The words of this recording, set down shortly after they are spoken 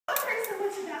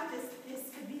wow, this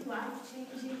could be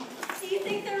life-changing. Do you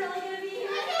think they're really going to be here?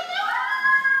 I don't know.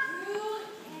 Who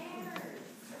cares?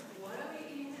 What are we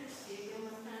eating for steak in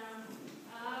this town?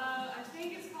 I think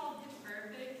it's called Pitch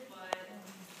Perfect, but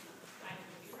I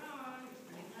could be wrong. It's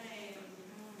pretty lame.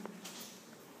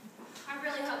 I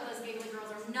really hope those giggly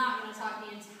girls are not going to talk the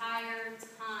entire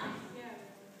time. Yeah.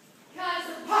 Because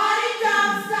the Party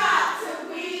don't stop till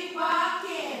we walk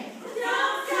in.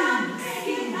 Don't stop, make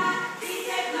it hot. DJ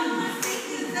blow my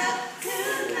speakers up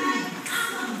tonight.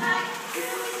 I'm on back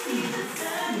till we see the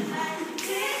sunlight.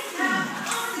 Tick tock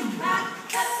on the clock,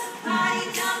 but the party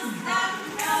don't stop.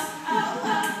 Oh,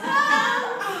 oh,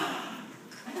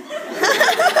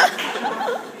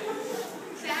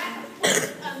 That was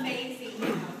amazing.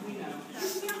 We know.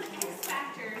 That's me on the X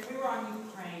Factor. We were on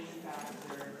Ukraine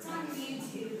Factor. It's on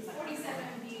YouTube.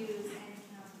 47 views.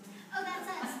 Oh, that's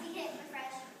us. We hit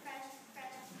refresh.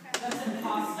 That's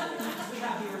impossible. We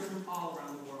have viewers from all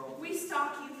around the world. we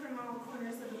stalk you from all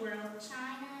corners of the world.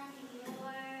 China, New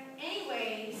York.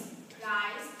 Anyways,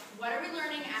 guys, what are we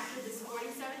learning after this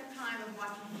 47th time of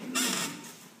watching YouTube?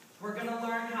 We're going to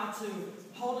learn how to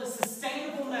hold a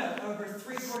sustainable note over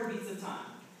 3/4 beats of time.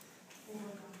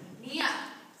 Nia.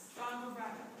 Strong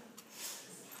vibrato.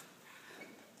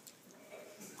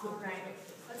 All right.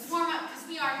 Let's warm up because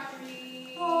we are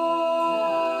 3.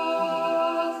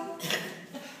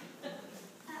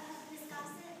 Miss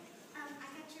Gossip, I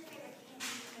got your favorite candy.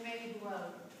 And maybe blow.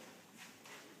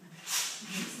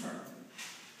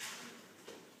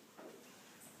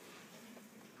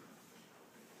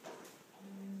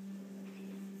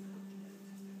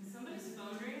 Somebody's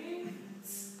phone ringing?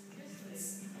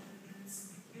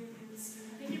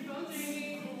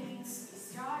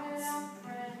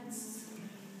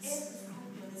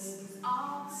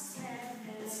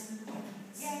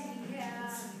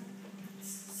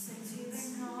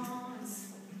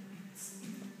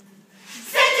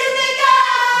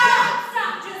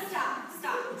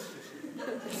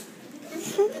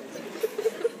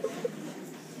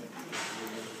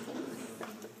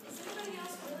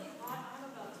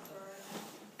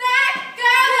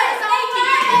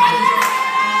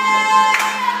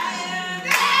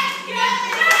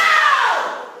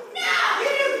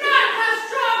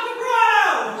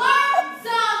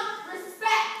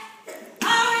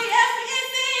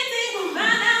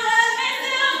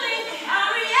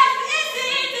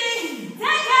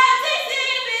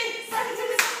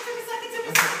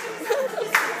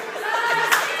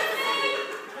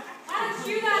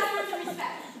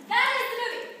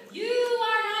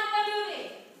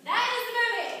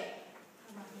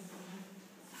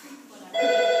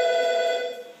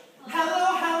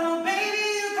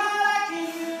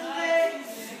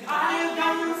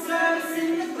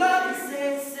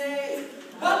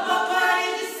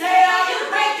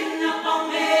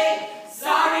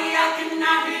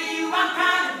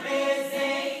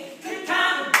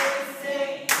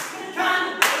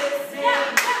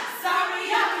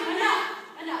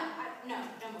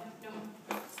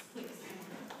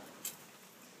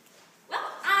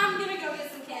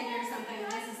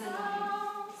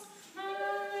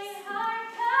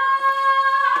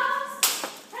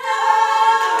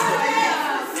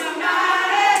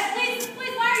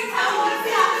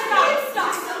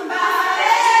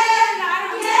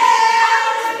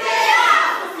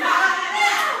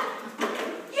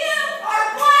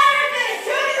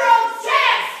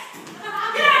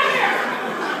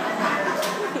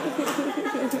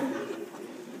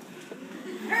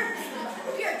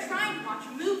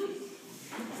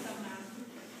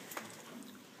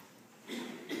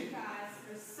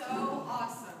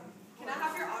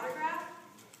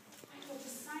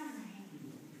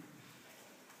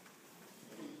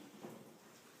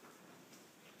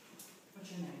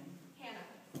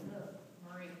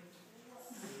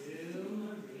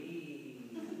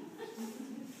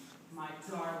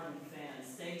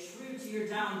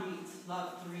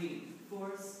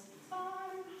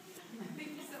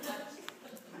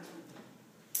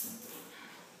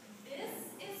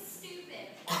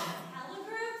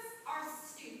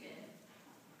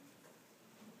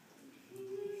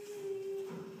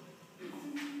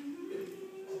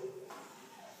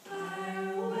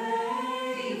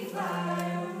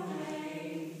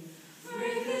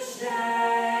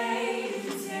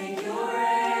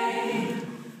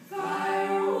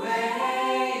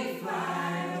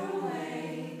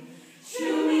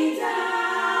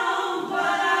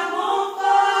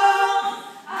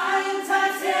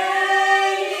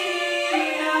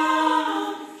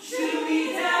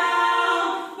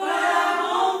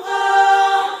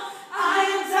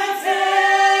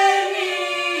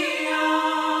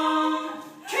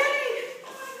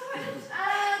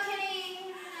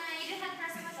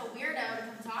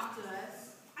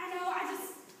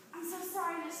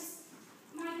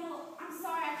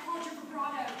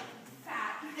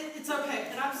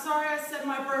 said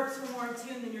my burps were more in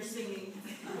tune than your singing.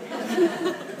 And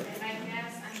I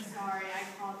guess I'm sorry I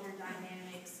called your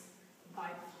dynamics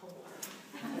bipolar.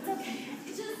 It's okay.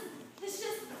 This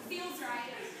just feels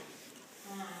right.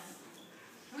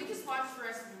 Can we just watch the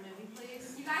rest of the movie,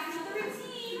 please? You guys know the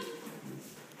routine.